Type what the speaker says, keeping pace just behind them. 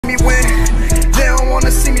me win. They don't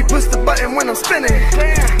wanna see me push the button when I'm spinning.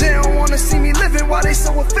 They don't wanna see me living while they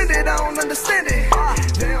so offended. I don't understand it.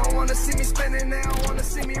 They don't wanna see me spending. They don't wanna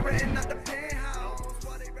see me renting out the penthouse.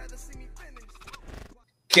 Why they rather see me finish?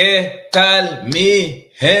 ¿Qué tal, mi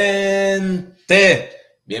gente?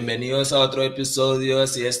 Bienvenidos a otro episodio.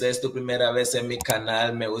 Si esta es tu primera vez en mi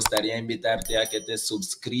canal, me gustaría invitarte a que te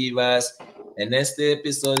suscribas. En este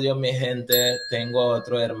episodio, mi gente, tengo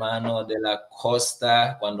otro hermano de la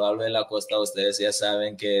costa. Cuando hablo de la costa, ustedes ya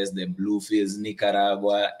saben que es de Bluefields,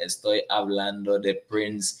 Nicaragua. Estoy hablando de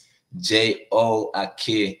Prince J.O.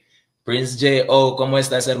 aquí. Prince J.O., ¿cómo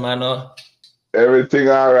estás, hermano? Everything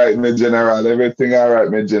all right, my general. Everything all right,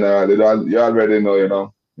 my general. You already know, you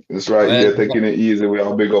know. It's right here, taking it easy. We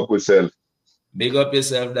all big up yourself. Big up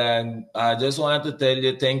yourself, Dan. I just wanted to tell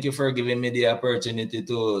you, thank you for giving me the opportunity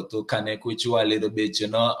to connect with you a little bit. You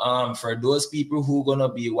know, for those people who gonna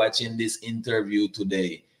be watching this interview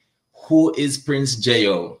today, who is Prince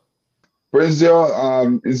J.O.? Prince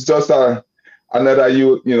J.O. Is just another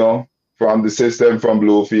youth, you know, from the system, from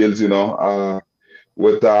Bluefields, you know,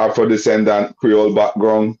 with the Afro descendant Creole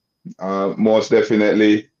background, most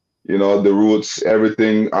definitely. You know, the roots,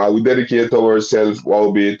 everything. We dedicate ourselves,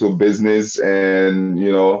 albeit to business and,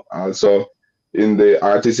 you know, also in the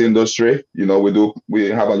artist industry. You know, we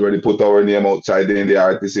have already put our name outside in the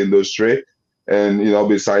artist industry. And, you know,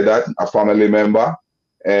 beside that, a family member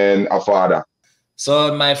and a father.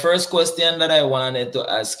 So my first question that I wanted to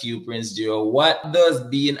ask you, Prince J.O., what does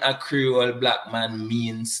being a Creole black man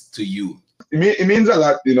means to you? It means a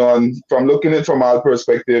lot, you know, and from looking at it from our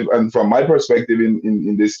perspective and from my perspective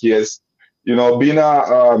in this case, you know, being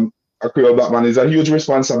a Creole black man is a huge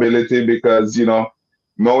responsibility because, you know,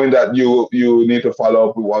 knowing that you need to follow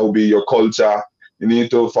up with what will be your culture, you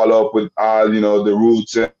need to follow up with all, you know, the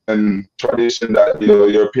roots and tradition that, you know,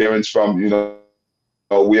 your parents from, you know,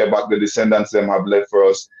 way back the descendants them have left for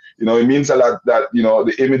us. You know, it means a lot that, you know,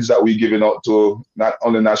 the image that we're giving out to not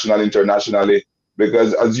only nationally, internationally.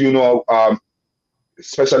 Because as you know,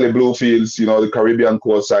 especially Bluefields, you know, the Caribbean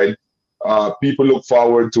coastside, people look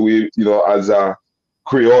forward to it, you know, as a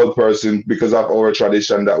Creole person because of our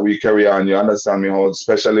tradition that we carry on. You understand me, how,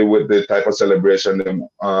 especially with the type of celebration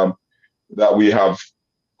that we have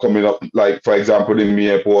coming up, like for example in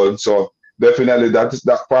Maypole. So definitely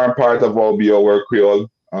that part of our Creole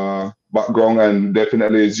background, and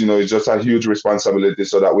definitely is, you know, it's just a huge responsibility.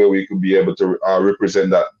 So that way we could be able to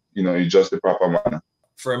represent that, you know, in just the proper manner.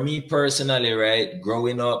 For me personally, right,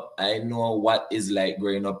 growing up, I know what is like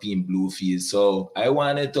growing up in Bluefields. So I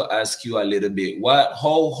wanted to ask you a little bit,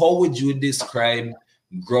 how would you describe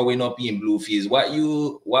growing up in Bluefields? What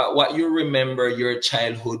you remember your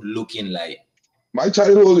childhood looking like? My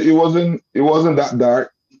childhood, it wasn't that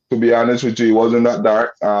dark, to be honest with you. It wasn't that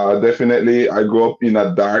dark. Definitely, I grew up in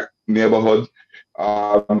a dark neighborhood.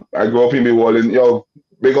 I grew up in Bewallen. Yo,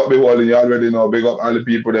 big up Bewallen, you already know. Big up all the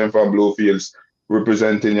people then from Bluefields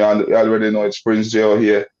representing you. You already know it's Prince J.O.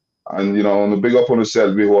 here. And, you know, big up on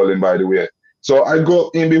yourself, Bewallen, by the way. So I grew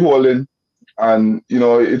up in Bewallen, and, you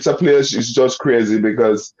know, it's a place, it's just crazy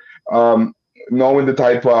because knowing the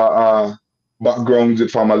type of background the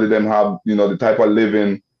family them have, you know, the type of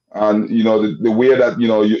living, and, you know, the way that, you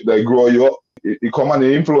know, they grow you up, it come and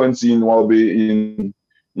influence in what will be in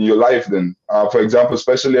your life then. For example,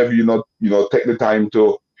 especially if you know, take the time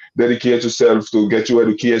to dedicate yourself to get your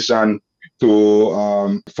education,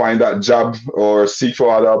 to find that job or seek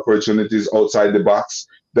for other opportunities outside the box.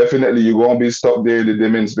 Definitely you won't be stuck there in the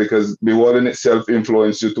demons, because the world in itself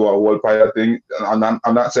influence you to a whole pile of things. I'm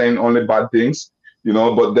not saying only bad things, you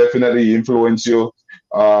know, but definitely influence you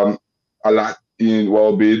a lot in what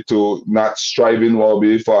will be to not striving what will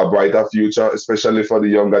be for a brighter future, especially for the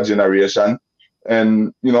younger generation.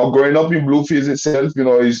 And, you know, growing up in Bluefields itself, you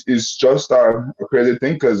know, is just a crazy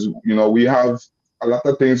thing, because, you know, we have a lot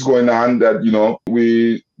of things going on that, you know,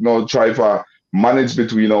 we, you know, try for manage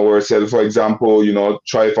between ourselves. For example, you know,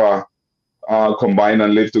 try for combine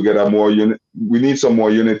and live together more. We need some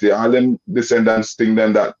more unity. All them descendants think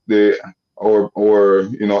then that or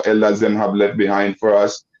you know, elders them have left behind for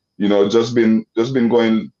us, you know, just been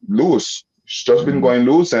going loose. It's just been going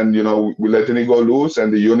loose, and, you know, we're letting it go loose,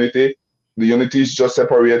 and the unity is just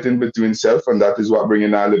separating between self, and that is what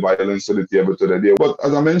bringing all the violence to the table today. But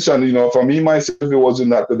as I mentioned, you know, for me myself, it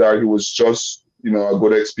wasn't that dark. It was just, you know, a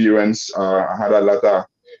good experience. I had a lot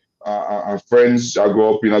of friends. I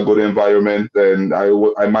grew up in a good environment, and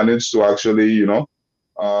I managed to actually, you know,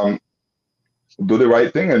 do the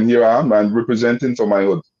right thing, and here I am, and representing for my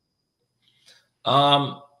hood.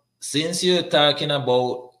 Since you're talking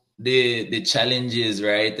about the challenges,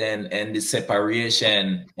 right, and the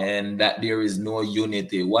separation, and that there is no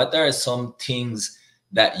unity, what are some things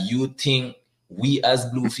that you think we as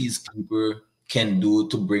Bluefields people can do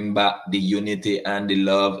to bring back the unity and the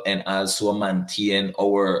love, and also maintain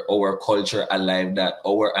our culture alive that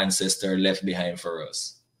our ancestor left behind for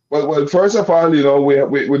us? Well, first of all, you know,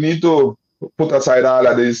 we need to put aside all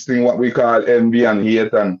of this thing, what we call envy and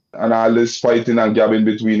hate, and all this fighting and gabbing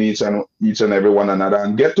between each and every one another,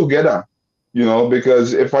 and get together, you know,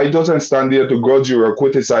 because if I just stand there to grudge you or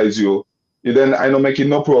criticize you, then I don't making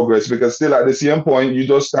no progress, because still at the same point, you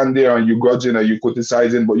just stand there and you grudging or you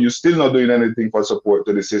criticizing, but you're still not doing anything for support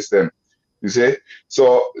to the system. You see?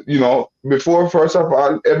 So, you know, before, first of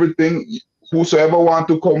all, everything, whosoever want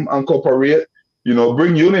to come and cooperate, you know,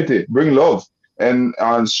 bring unity, bring love, and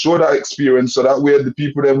show that experience, so that way the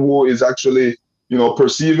people then who is actually, you know,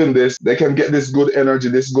 perceiving this, they can get this good energy,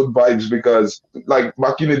 this good vibes. Because like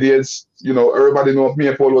back in the days, you know, everybody know if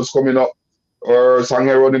Maple was coming up or San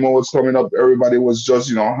Geronimo was coming up, everybody was just,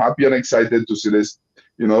 you know, happy and excited to see this,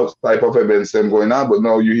 you know, type of events them going on. But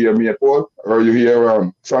now you hear Maple or you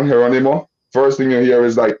hear San Geronimo, first thing you hear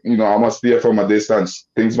is like, you know, I must stay from a distance.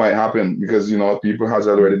 Things might happen because, you know, people has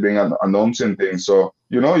already been announcing things. So,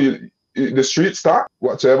 you know, the streets talk.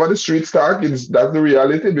 Whatever the streets talk, that's the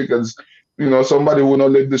reality. Because, you know, somebody who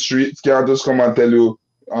not live the streets can't just come and tell you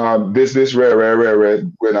this rare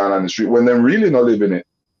going on the street when they're really not living it.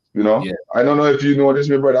 You know, Yeah. I don't know if you know this,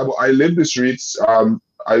 my brother, but I live the streets.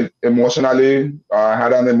 I emotionally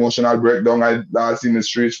had an emotional breakdown. I lost in the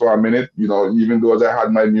streets for a minute, you know, even though I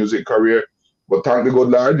had my music career. But thank the good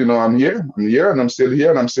Lord, you know, I'm here, and I'm still here,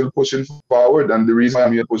 and I'm still pushing forward. And the reason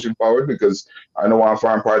I'm here pushing forward, because I don't want to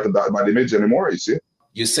form part of that bad image anymore, you see.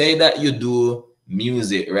 You say that you do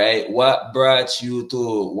music, right? What brought you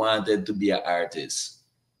to wanted to be an artist?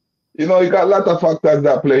 You know, you got a lot of factors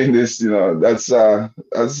that play in this. You know, that's a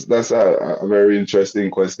very interesting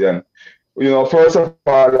question. You know, first of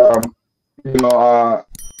all, you know,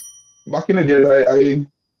 back in the days,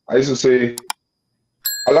 I used to say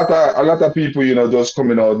a lot of people, you know, just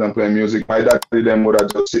coming out and playing music. My daddy them would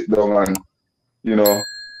have just sit down and, you know,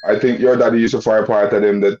 I think your daddy used to fire part of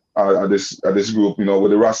them that at this group, you know,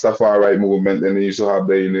 with the Rastafari movement, and they used to have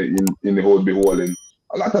the in the whole beholding.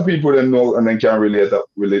 A lot of people then know and then can relate,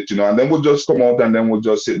 you know, and then we'll just come out and then we'll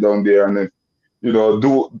just sit down there, and then, you know,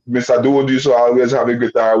 Mr. Dude used to always have a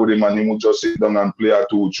guitar with him, and he would just sit down and play a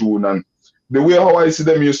tune. And the way how I see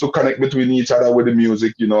them used to connect between each other with the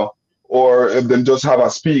music, you know, or if them just have a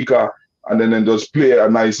speaker and then just play a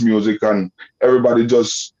nice music and everybody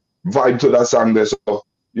just vibe to that song there. So,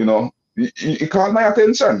 you know, it caught my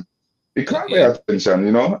attention. It caught my attention,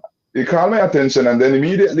 you know. It caught my attention, and then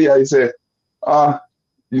immediately I say,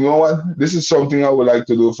 you know what, this is something I would like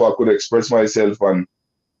to do if I could express myself and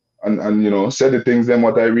you know, say the things them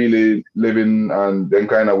what I really live in, and then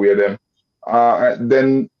kind of wear them.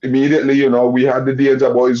 Then immediately, you know, we had the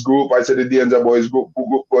Danger Boys group. I said the Danger Boys group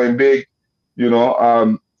going big, you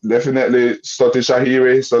know. Definitely Stutty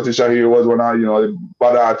Shahiri was one of, you know, the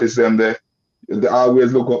bad artists them there. They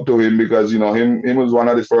always look up to him, because, you know, him was one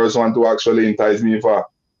of the first one to actually entice me for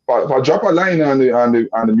drop a line on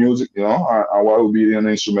the music, you know, and what would be an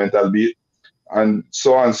instrumental beat, and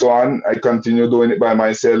so on so on. I continue doing it by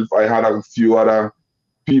myself. I had a few other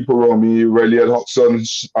people around me, Reliant Hudson,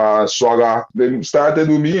 Swagger. They started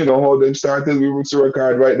with me, you know, how they started. We would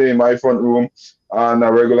record right there in my front room, and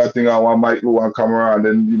a regular thing on one mic, one camera, and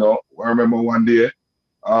then, you know, I remember one day,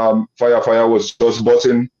 Fire was just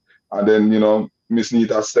button, and then, you know, Miss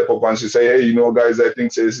Nita step up and she say, hey, you know, guys, I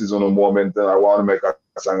think this is on a moment and I want to make a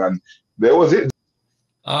song, and there was it.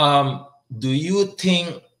 Do you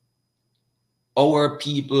think our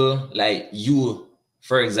people, like you,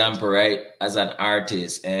 for example, right, as an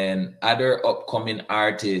artist and other upcoming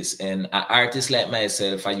artists and an artist like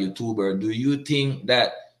myself, a YouTuber, do you think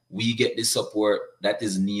that we get the support that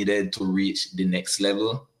is needed to reach the next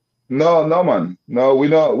level? No, man. No, we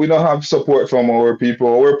don't have support from our people.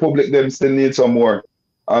 Our public them still need some more.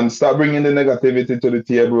 And start bringing the negativity to the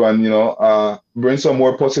table, and, you know, bring some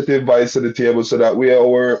more positive vibes to the table, so that we,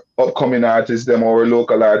 our upcoming artists, them, our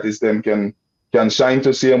local artists, them can shine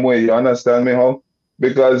the same way. You understand me how?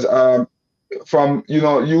 Because from, you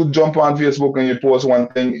know, you jump on Facebook and you post one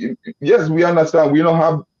thing. Yes, we understand. We don't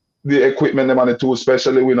have the equipment them and the tools,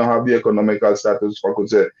 especially we don't have the economical status for could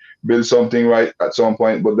say build something right at some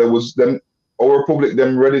point. But there was them, our public,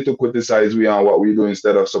 them ready to criticize we on what we do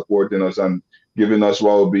instead of supporting us and giving us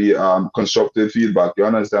what will be constructive feedback. You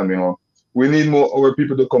understand me how? We need more our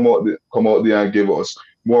people to come out there and give us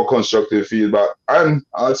more constructive feedback, and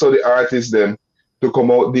also the artists them to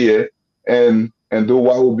come out there and and do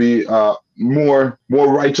what will be more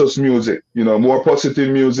righteous music, you know, more positive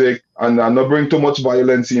music, and not bring too much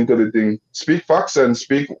violence into the thing. Speak facts and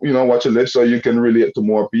speak, you know, what you live so you can relate to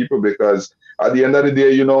more people, because at the end of the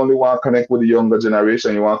day, you don't only want to connect with the younger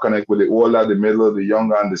generation, you want to connect with the older, the middle, the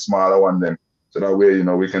younger, and the smaller one them. So that way, you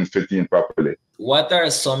know, we can fit in properly. What are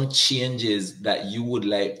some changes that you would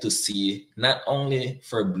like to see, not only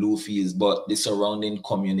for Bluefields, but the surrounding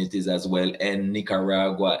communities as well, and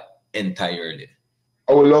Nicaragua entirely?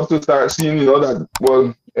 I would love to start seeing, you know, that,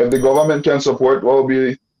 well, if the government can support what will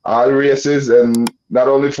be all races, and not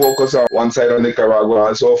only focus on one side of Nicaragua,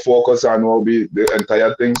 also focus on what will be the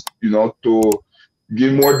entire things, you know, to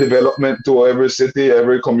give more development to every city,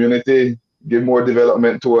 every community, give more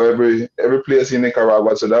development to every place in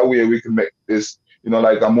Nicaragua, so that way we can make this, you know,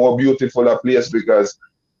 like a more beautiful place. Because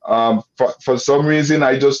for some reason,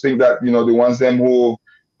 I just think that, you know, the ones them who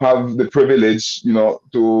have the privilege, you know,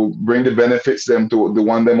 to bring the benefits them to the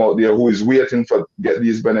one them out there who is waiting for get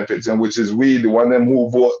these benefits, and which is we, the one them who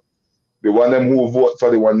vote for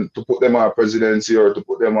the one to put them on presidency or to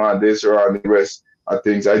put them on this or on the rest of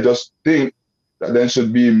things. I just think that they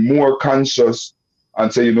should be more conscious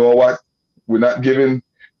and say, you know what, we're not giving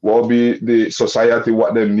what will be the society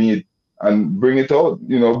what they need, and bring it out,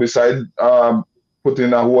 you know, beside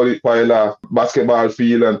putting a whole pile of basketball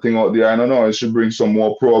field and thing out there. I don't know, it should bring some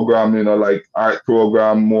more program, you know, like art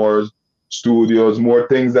program, more studios, more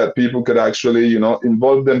things that people could actually, you know,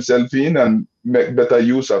 involve themselves in and make better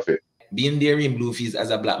use of it. Being there in Bluefields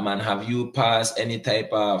as a black man, have you passed any type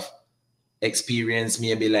of experience,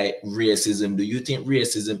 maybe like racism? Do you think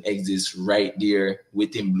racism exists right there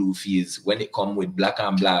within Bluefields when it comes with black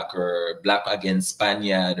and black, or black against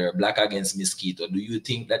Spaniard, or black against Mosquito? Do you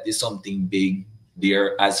think that is something big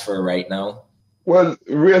there as for right now? Well,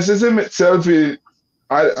 racism itself,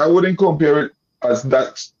 I wouldn't compare it as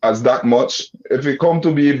that much. If it come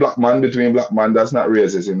to be black man between black man, that's not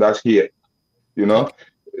racism, that's hate. You know,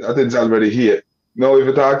 that is already hate. Now, if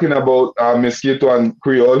you're talking about Mosquito and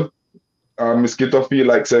Creole, Mosquito feel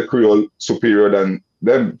like say Creole superior than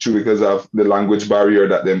them too, because of the language barrier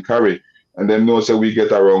that them carry, and them know so we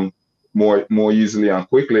get around more easily and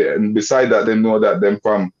quickly. And beside that, them know that them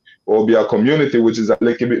from or be a community which is a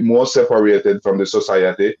little bit more separated from the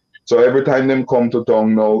society. So every time them come to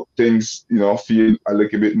town now, things, you know, feel a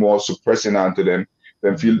little bit more suppressing onto them.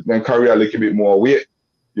 Them carry a little bit more weight,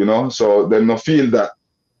 you know. So them not feel that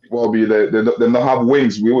they don't have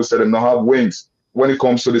wings. We would say them not have wings. When it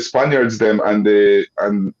comes to the Spaniards, them and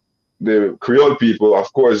the Creole people,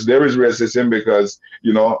 of course, there is racism, because,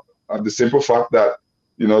 you know, of the simple fact that,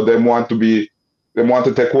 you know, they want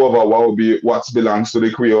to take over what belongs to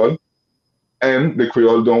the Creole, and the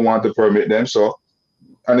Creole don't want to permit them. So,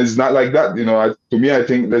 and it's not like that, you know. To me, I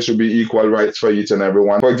think there should be equal rights for each and every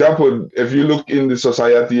one. For example, if you look in the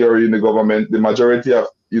society or in the government, the majority of,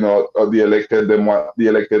 you know, of the elected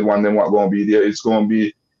one, them what going to be there, it's going to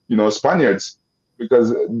be, you know, Spaniards,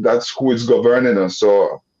 because that's who is governing us.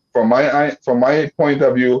 So from my point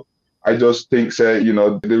of view, I just think, say, you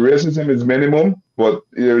know, the racism is minimum, but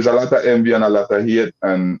there's a lot of envy and a lot of hate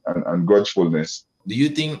and grudgefulness. Do you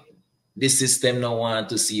think the system now want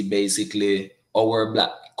to see basically our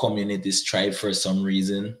black communities strive for some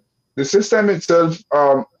reason? The system itself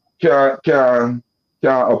can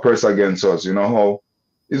oppress against us, you know, how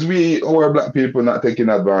is our black people not taking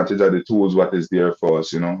advantage of the tools what is there for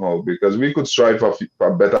us, you know, how, because we could strive for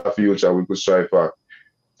a better future, we could strive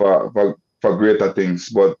for greater things.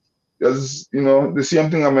 But as you know, the same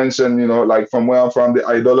thing I mentioned, you know, like from where I'm from, the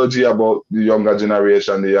ideology about the younger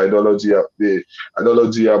generation, the ideology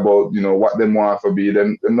about, you know, what they want to be,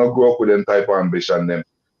 them not grow up with them type of ambition, them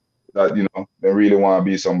that, you know, they really want to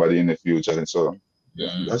be somebody in the future. And so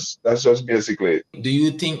that's just basically it. Do you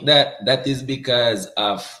think that is because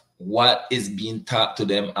of what is being taught to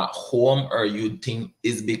them at home, or you think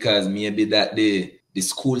it's because maybe that the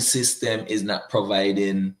school system is not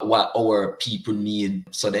providing what our people need,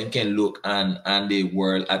 so they can look on the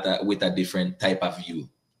world with a different type of view?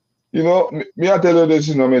 You know, me I tell you this,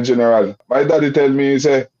 you know, my general. My daddy tell me, he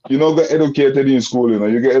say, you know, get educated in school, you know,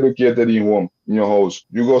 you get educated in home, in your house.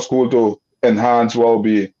 You go to school to enhance what will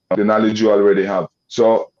be the knowledge you already have.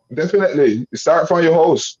 So definitely start from your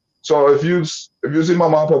house. So if you see my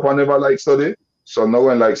mom and papa never like study, so no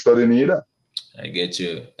one like studying either. I get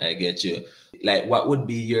you. Like, what would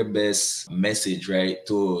be your best message, right,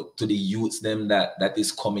 to the youths them that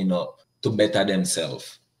is coming up to better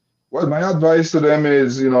themselves? Well, my advice to them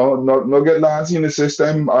is, you know, not get lost in the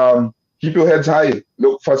system. Keep your heads high.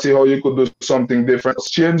 Look for see how you could do something different.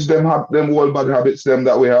 Change them old bad habits them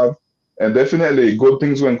that we have, and definitely good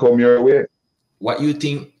things will come your way. what you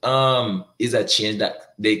think is a change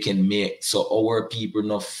that they can make so our people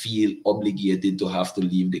not feel obligated to have to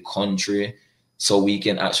leave the country, so we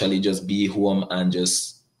can actually just be home and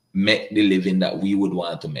just make the living that we would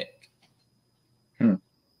want to make?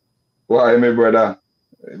 Why, my brother?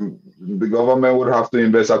 The government would have to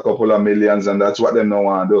invest a couple of millions, and that's what they don't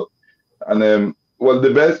want to do. And well,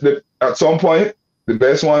 at some point, the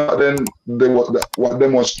best one what they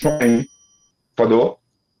was trying for though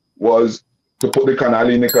was to put the canal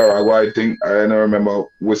in Nicaragua. I think I don't remember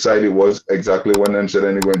which side it was exactly when them said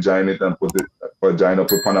they're going to join it and put it or join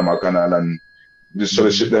up with Panama Canal and just so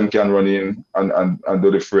the ship them can run in and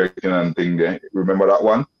do the freighting and thing there. Remember that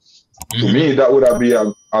one? To me, that would have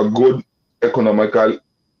been a good economical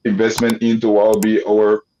investment into what will be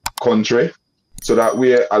our country, so that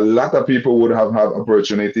a lot of people would have had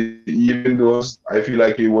opportunity. Even those, I feel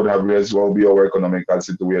like it would have as well be our economical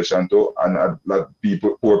situation too, and a lot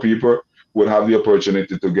of poor people would have the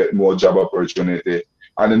opportunity to get more job opportunity.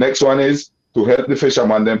 And the next one is to help the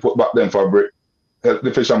fishermen then put back them fabric. Help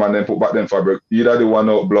the fishermen then put back them fabric. Either the one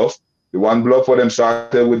out bluff, the one bluff for them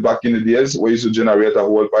started with back in the days where you used to generate a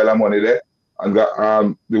whole pile of money there and got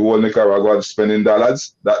the whole Nicaragua spending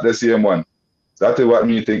dollars. That's the same one. That is what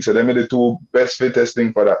me think. So them are the two best fittest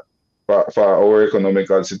thing for that, for our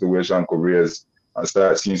economical situation could raise and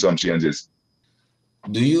start seeing some changes.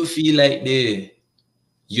 Do you feel like the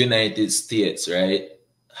United States, right,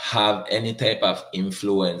 have any type of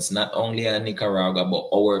influence, not only on Nicaragua, but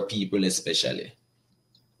our people especially?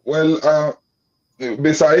 Well,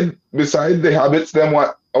 beside the habits them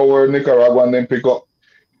what our Nicaraguan then pick up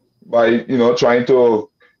by, trying to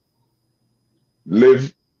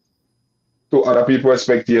live to other people's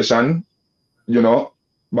expectation,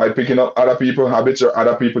 by picking up other people's habits or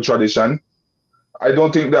other people's tradition. I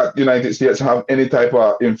don't think that United States have any type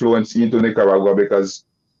of influence into Nicaragua because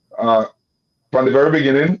from the very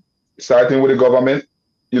beginning, starting with the government,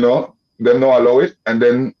 them not allow it, and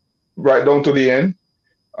then right down to the end,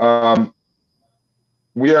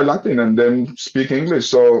 we are Latin and them speak English.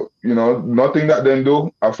 So, nothing that them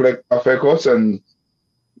do affect us, and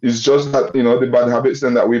it's just that, the bad habits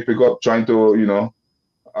then that we pick up trying to,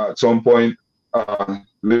 at some point,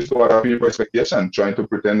 live to other people's expectation, trying to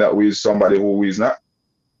pretend that we're somebody who we is not.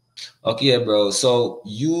 Okay, bro. So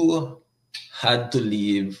you had to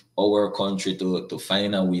leave our country to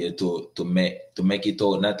find a way to make it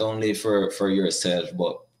out, not only for yourself,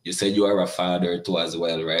 but you said you are a father too as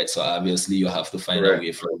well, right? So obviously you have to find a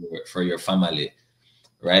way for your family,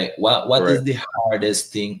 right? What is the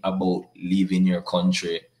hardest thing about leaving your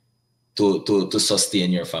country to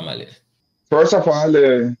sustain your family? First of all,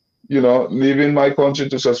 leaving my country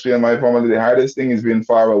to sustain my family, the hardest thing is being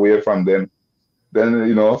far away from them.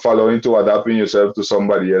 Then, following to adapting yourself to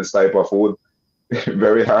somebody else type of food.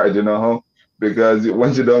 Very hard, because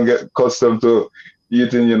once you don't get accustomed to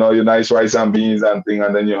eating, your nice rice and beans and thing,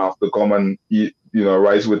 and then you have to come and eat,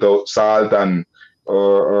 rice without salt and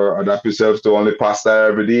or adapt yourself to only pasta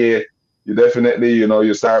every day, you definitely,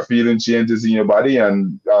 you start feeling changes in your body,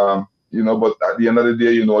 and but at the end of the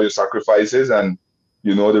day, your sacrifices, and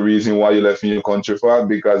the reason why you left in your country for,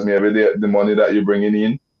 because maybe the money that you're bringing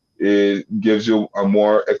in, it gives you a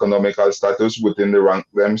more economical status within the rank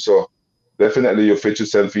them. So definitely you fit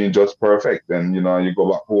yourself in just perfect, and you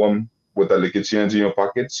go back home with a little change in your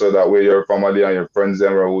pocket, so that way your family and your friends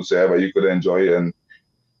them or whosoever you could enjoy, and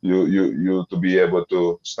you to be able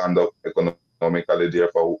to stand up economically there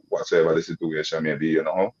for whatever the situation may be,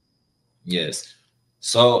 Yes.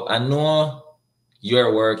 So I know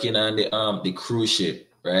you're working on the cruise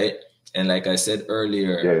ship, right? And like I said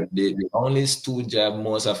earlier, the only two jobs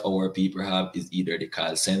most of our people have is either the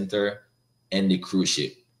call center and the cruise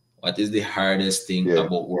ship. What is the hardest thing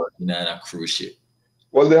about working on a cruise ship?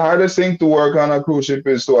 Well, the hardest thing to work on a cruise ship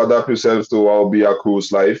is to adapt yourself to how be a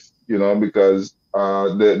cruise life, because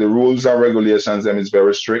the rules and regulations them is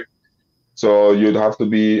very strict. So you'd have to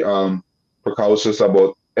be precautious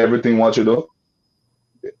about everything what you do.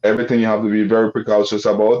 Everything you have to be very precautious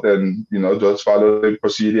about, and just follow the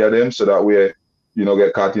procedure them, so that way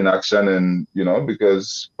get caught in action. And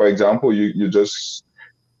because for example, you just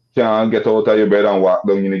can't get out of your bed and walk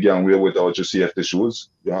down in the gangway without your safety shoes.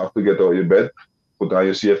 You have to get out of your bed, put on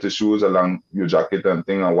your safety shoes along your jacket and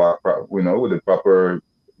thing, and walk with the proper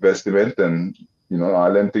vestment, and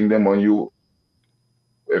all them thing them on you.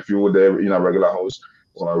 If you were there in a regular house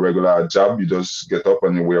or a regular job, you just get up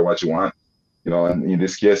and you wear what you want. And in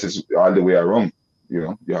this case, it's all the way around.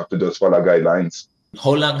 You have to just follow guidelines.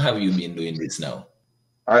 How long have you been doing this now?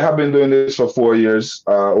 I have been doing this for 4 years,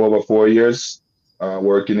 over 4 years,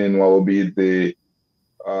 working in what will be the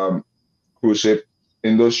cruise ship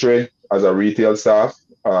industry. as a retail staff.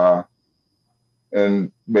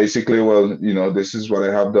 And basically, well, you know, this is what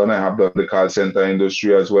I have done. I have done the call center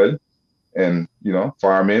industry as well, and you know,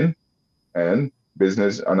 farming and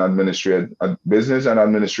business and administrating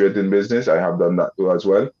business. I have done that too as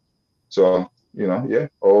well. So, you know, yeah,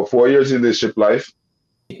 4 years in the ship life.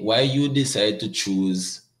 Why you decide to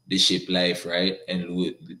choose the ship life, right,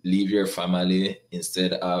 and leave your family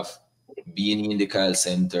instead of being in the call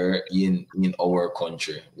center in our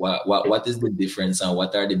country? What is the difference, and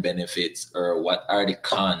what are the benefits, or what are the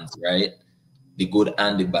cons, right? The good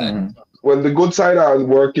and the bad. Mm-hmm. Well, the good side of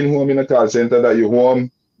working home in a call center, that you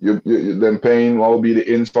home, you them paying what will be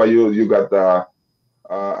the ins for you. You got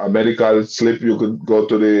a medical slip you could go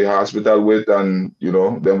to the hospital with, and you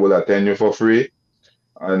know, them will attend you for free.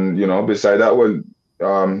 And you know, beside that, well,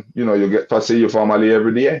 you know, you get to see your family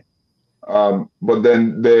every day. But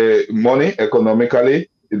then the money economically,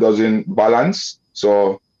 it doesn't balance.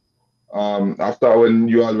 So after, when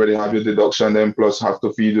you already have your deduction, then plus have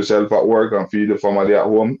to feed yourself at work and feed the family at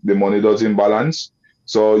home, the money doesn't balance.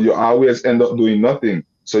 So you always end up doing nothing.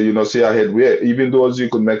 So you know, see ahead where, even though you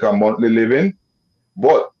could make a monthly living,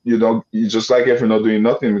 but you know, it's just like if you're not doing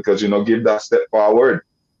nothing, because you know, give that step forward.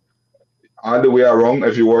 All the way around,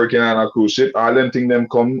 if you're working on a cruise ship, all them things them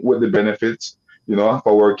come with the benefits, you know,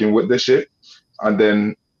 for working with the ship. And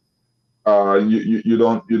then you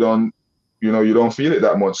don't you know, you don't feel it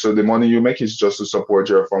that much. So the money you make is just to support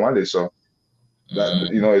your family. So that,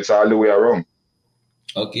 you know, it's all the way around.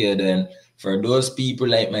 Okay, then for those people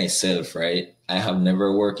like myself, right? I have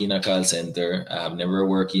never worked in a call center. I have never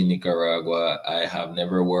worked in Nicaragua. I have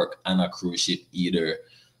never worked on a cruise ship either.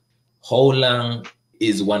 How long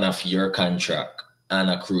is one of your contract on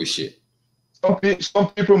a cruise ship? Some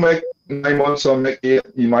people make 9 months, some make 8.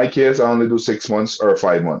 In my case, I only do 6 months or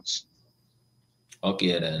 5 months.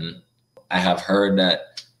 Okay, then I have heard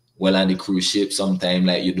that, well, on the cruise ship, sometimes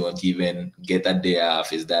like you don't even get a day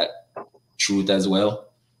off. Is that truth as well?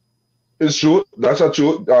 It's true. That's a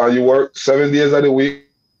truth. You work 7 days of the week,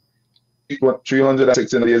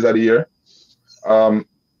 316 days of the year.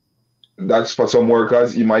 That's for some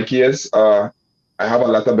workers. In my case, I have a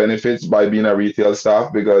lot of benefits by being a retail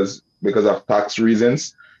staff because of tax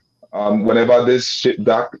reasons. Whenever this ship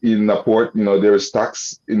dock in a port, you know, there's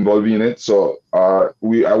tax involved in it. So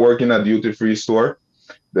I work in a duty-free store.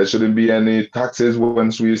 There shouldn't be any taxes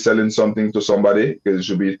once we're selling something to somebody, because it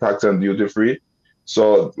should be tax and duty-free.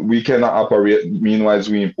 So we cannot operate meanwhile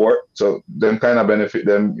we import. So them kind of benefit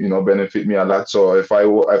them, you know, benefit me a lot. So if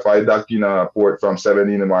I dock in a port from 7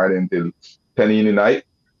 in the morning till 10 in the night,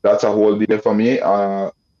 that's a whole day for me.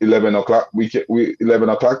 11 o'clock 11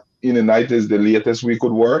 o'clock in the night is the latest we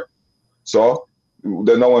could work. So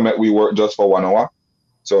then now we work just for 1 hour.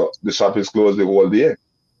 So the shop is closed the whole day.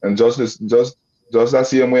 And just the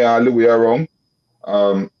same way all the way around.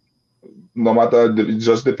 No matter, it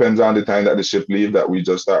just depends on the time that the ship leave, that we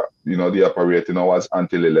just start, you know, the operating hours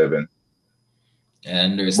until 11. I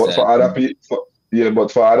understand. But for other people,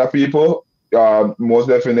 for other people, most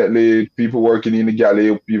definitely people working in the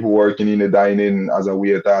galley, people working in the dining as a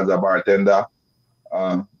waiter, as a bartender,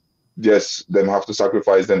 yes, them have to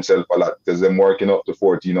sacrifice themselves a lot because they're working up to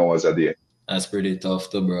 14 hours a day. That's pretty tough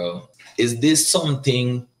though, bro. Is this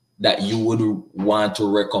something that you would want to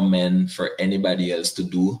recommend for anybody else to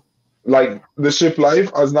do? Like the ship life,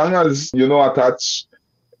 as long as you know, attached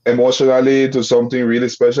emotionally to something really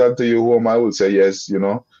special to you home, I would say yes, you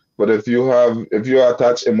know. But if you're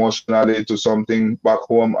attached emotionally to something back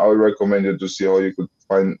home, I would recommend you to see how you could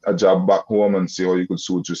find a job back home and see how you could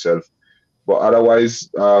suit yourself. But otherwise,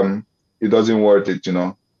 it doesn't worth it, you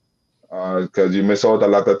know, because you miss out a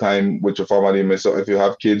lot of time with your family. If you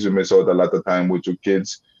have kids, you miss out a lot of time with your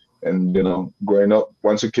kids. And, you know, growing up,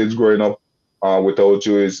 once your kids growing up without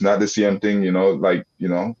you, it's not the same thing, you know, like, you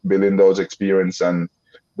know, building those experience and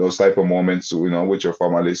those type of moments, you know, with your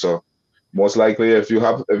family. So most likely, if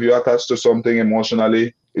you're attached to something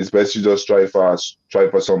emotionally, it's best you just try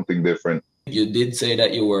for something different. You did say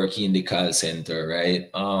that you work in the call center, right?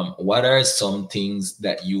 What are some things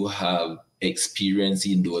that you have experienced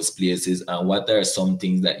in those places, and what are some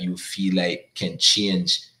things that you feel like can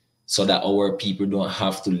change so that our people don't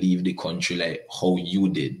have to leave the country like how you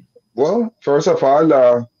did? Well, first of all,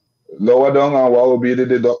 lower down on what will be the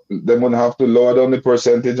deduction. They would have to lower down the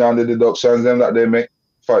percentage on the deductions them that they make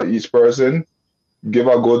for each person. Give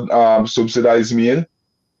a good subsidized meal,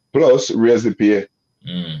 plus raise the pay.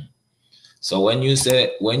 So when you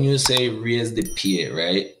say raise the pay,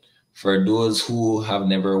 right? For those who have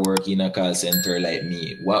never worked in a call center like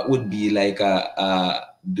me, what would be like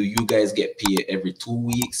do you guys get paid every 2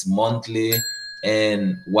 weeks, monthly,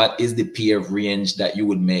 And what is the pay range that you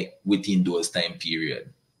would make within those time period?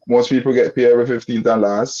 Most people get paid every 15th and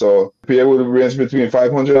last. So pay will range between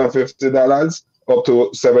 $550 up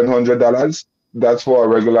to $700. That's for a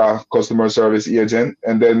regular customer service agent.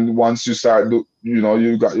 And then once you start,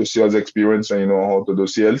 you got your sales experience and you know how to do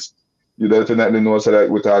sales, you definitely know so that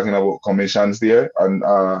we're talking about commissions there. And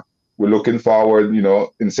we're looking forward,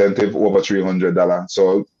 incentive over $300.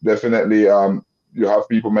 So definitely you have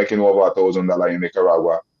people making over $1,000 in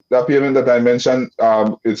Nicaragua. That payment that I mentioned,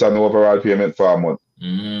 it's an overall payment for a month.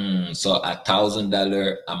 So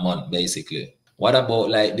 $1,000 a month, basically. What about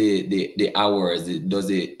like the hours?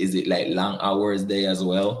 Is it like long hours there as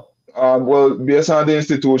well? Well, based on the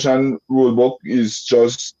institution rule book, is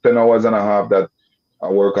just 10 hours and a half that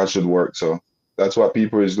a worker should work. So that's what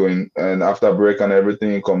people is doing. And after break and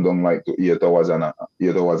everything, it come down like to 8 hours and a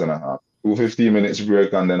half. 15 minutes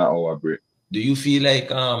break and then an hour break. Do you feel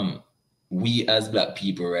like we as Black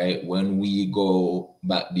people, right, when we go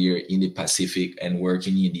back there in the Pacific and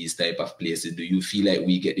working in these type of places, do you feel like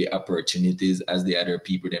we get the opportunities as the other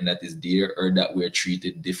people them that is there, or that we're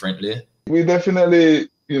treated differently? We definitely,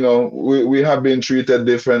 we have been treated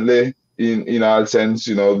differently in our sense,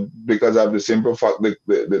 because of the simple fact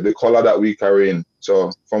the color that we carry in.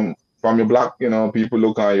 So from your Black, people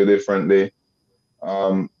look at you differently.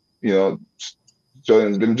 So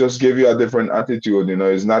them just give you a different attitude.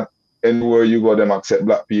 It's not anywhere you go them accept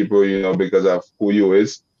Black people, because of who you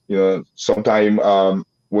is. Sometimes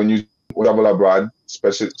when you travel abroad,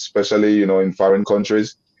 especially in foreign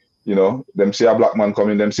countries, them see a Black man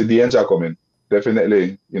coming, them see danger coming.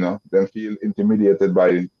 Definitely, them feel intimidated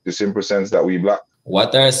by the simple sense that we Black.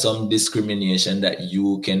 What are some discrimination that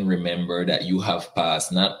you can remember that you have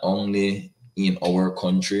passed, not only in our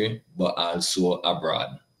country, but also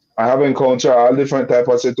abroad? I have encountered all different type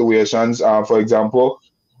of situations. For example,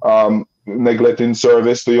 neglecting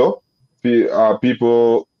service to you,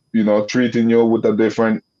 people, treating you with a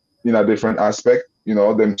different aspect.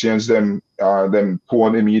 Them change them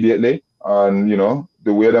tone immediately, and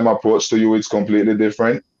the way them approach to you is completely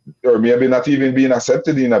different, or maybe not even being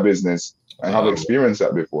accepted in a business. I have experienced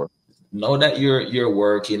that before. Now that you're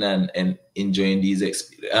working and enjoying these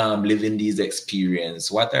living these experience,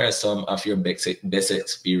 what are some of your best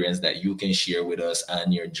experience that you can share with us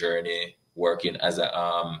on your journey working as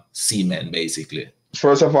a seaman, basically?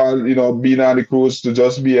 First of all, being on the cruise, to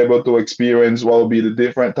just be able to experience what will be the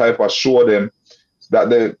different type of show them that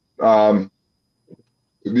the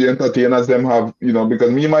entertainers them have,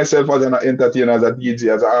 because me myself as an entertainer, as a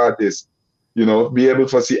DJ, as an artist, be able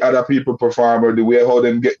to see other people perform or the way how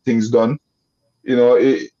them get things done,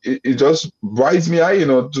 it just brights me eye,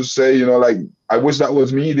 to say, like, I wish that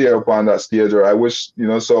was me there upon that stage, or I wish,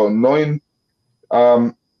 so knowing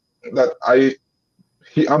that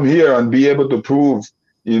I'm here and be able to prove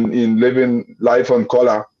in living life on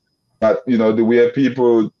color that, the way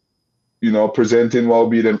people, presenting what will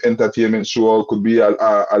be them entertainment show, could be a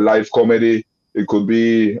live comedy, it could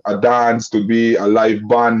be a dance, could be a live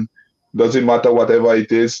band, doesn't matter, whatever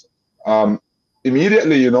it is.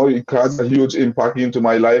 Immediately, it caused a huge impact into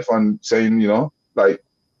my life, and saying, like,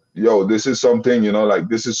 yo, this is something, like,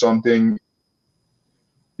 this is something,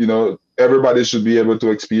 everybody should be able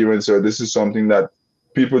to experience, or this is something that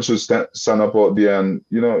people should stand up out there and,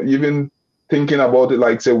 even thinking about it,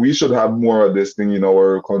 like, say, we should have more of this thing in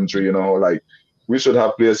our country, like, we should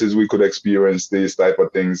have places we could experience these type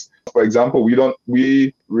of things. For example,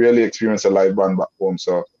 we really experience a live band back home,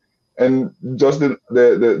 so. And just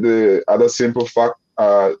the other simple fact,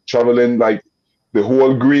 traveling like the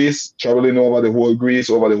whole Greece, traveling over the whole Greece,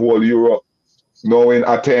 over the whole Europe, knowing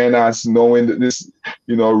Athens, knowing this,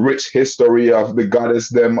 rich history of the goddess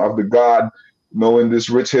them, of the god, knowing this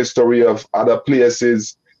rich history of other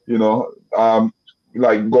places,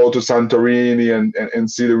 like go to Santorini and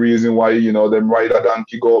see the reason why, them ride a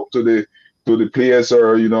donkey go up to the place,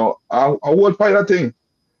 or, I won't buy that thing.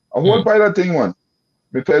 Man.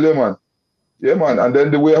 Me tell you, man. Yeah, man. And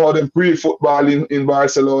then the way how them pre-football in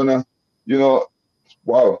Barcelona,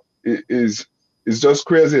 wow, it is just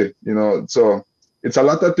crazy, So it's a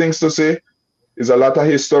lot of things to say. It's a lot of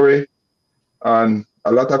history and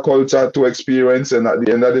a lot of culture to experience. And at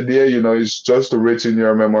the end of the day, it's just to rich in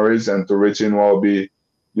your memories and to rich in what will be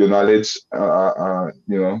your knowledge,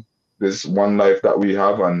 this one life that we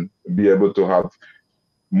have, and be able to have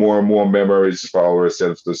more and more memories for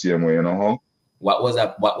ourselves the same way, What was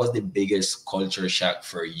the biggest culture shock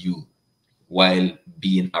for you while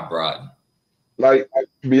being abroad? Like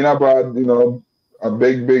being abroad, a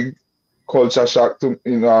big culture shock to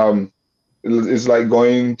it's like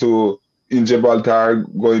going to in Gibraltar,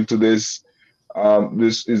 going to this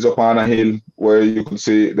This is up on a hill where you could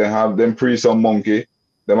see they have them pre some monkey,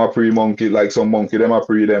 them a pre monkey like some monkey, them a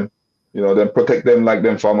pre them, you know, them protect them like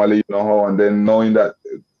them family, you know how, and then knowing that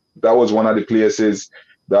that was one of the places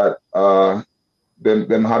that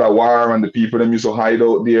them had a war and the people them used to hide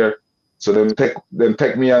out there. So them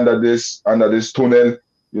take me under this tunnel,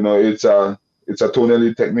 you know, it's a tunnel,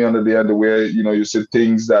 you take me under there, and the way, you know, you see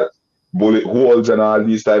things that bullet holes and all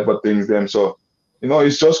these type of things them. So, you know,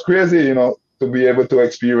 it's just crazy, you know, to be able to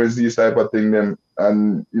experience these type of things them.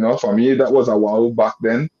 And, you know, for me, that was a wow back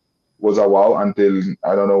then, was a wow until,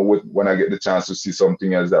 I don't know, when I get the chance to see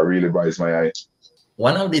something else that really bites my eye.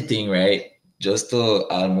 One of the thing, right, just to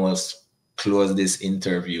almost close this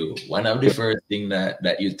interview, one of the first thing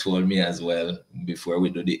that you told me as well before we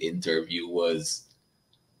do the interview was,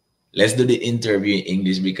 let's do the interview in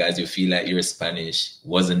English because you feel like your Spanish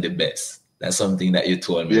wasn't the best. That's something that you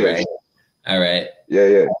told me, right? All right.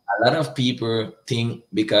 Yeah. A lot of people think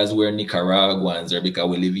because we're Nicaraguans or because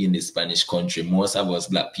we live in the Spanish country, most of us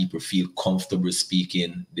Black people feel comfortable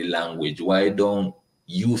speaking the language. Why don't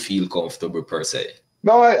you feel comfortable per se?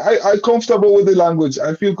 No, I comfortable with the language.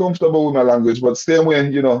 I feel comfortable with my language, but same way,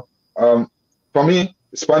 you know, for me,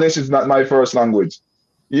 Spanish is not my first language.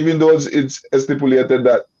 Even though it's stipulated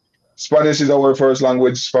that Spanish is our first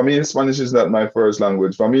language, for me, Spanish is not my first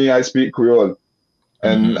language. For me, I speak Creole.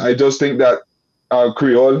 And I just think that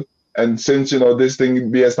Creole, and since, you know, this thing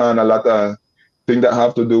based on a lot of things that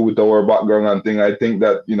have to do with our background and thing, I think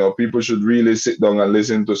that, you know, people should really sit down and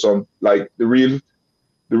listen to some, like the real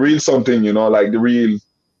something, you know, like the real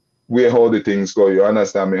way how the things go, you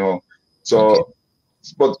understand me how? So, okay.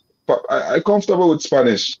 But I'm comfortable with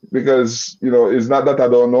Spanish because, you know, it's not that I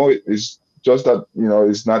don't know it, it's just that, you know,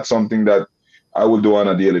 it's not something that I will do on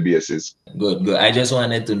a daily basis. Good. I just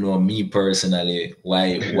wanted to know, me personally, why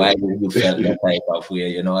you felt that type of way,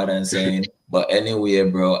 you know what I'm saying? But anyway,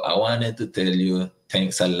 bro, I wanted to tell you,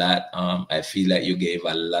 thanks a lot. I feel like you gave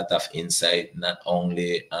a lot of insight, not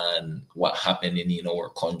only on what happened in our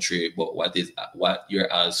country, but what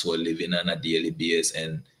you're also living on a daily basis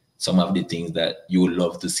and some of the things that you would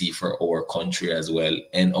love to see for our country as well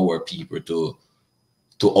and our people to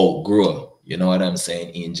outgrow, you know what I'm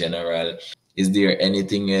saying, in general. Is there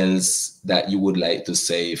anything else that you would like to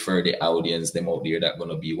say for the audience, them out there that going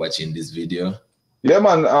to be watching this video? Yeah,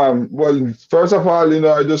 man. Well, first of all, you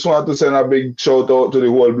know, I just want to send a big shout out to the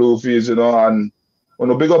whole Bluefields, you know, and when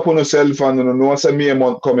you big up on yourself and, you know, once a May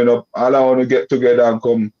month coming up, all I want to get together and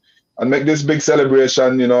come and make this big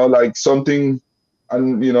celebration, you know, like something,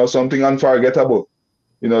 and, you know, something unforgettable,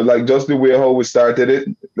 you know, like just the way how we started it.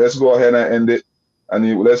 Let's go ahead and end it.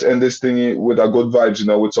 And let's end this thing with a good vibes, you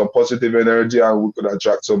know, with some positive energy, and we could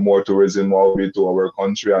attract some more tourism all the way to our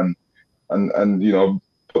country and you know,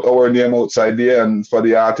 put our name outside there. And for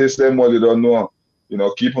the artists, them, well, you don't know, you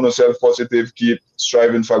know, keep on yourself positive, keep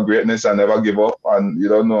striving for greatness and never give up. And you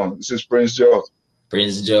don't know, this is Prince Joe.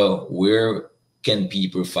 Prince Joe, where can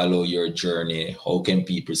people follow your journey? How can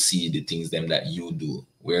people see the things them that you do?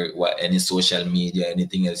 Any social media,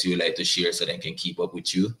 anything else you would like to share so they can keep up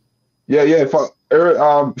with you? Yeah. For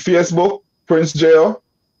Facebook, Prince Joe,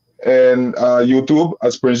 and YouTube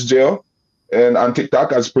as Prince Joe, and on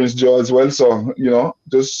TikTok as Prince Joe as well. So, you know,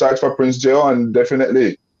 just search for Prince Joe, and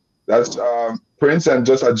definitely that's Prince and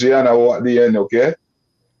just a J and a O at the end, okay?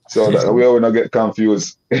 So that way we don't get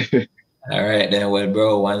confused. All right, then. Well,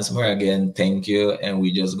 bro, once more again, thank you. And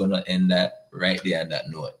we're just going to end that right there on that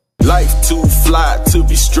note. Life too fly to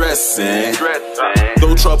be stressing.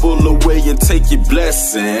 Throw trouble away and take your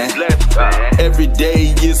blessing. Every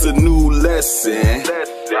day is a new lesson.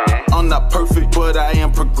 I'm not perfect, but I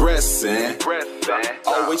am progressing.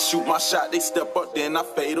 Always shoot my shot, they step up, then I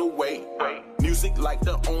fade away. Music like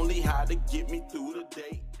the only how to get me through the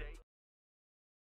day.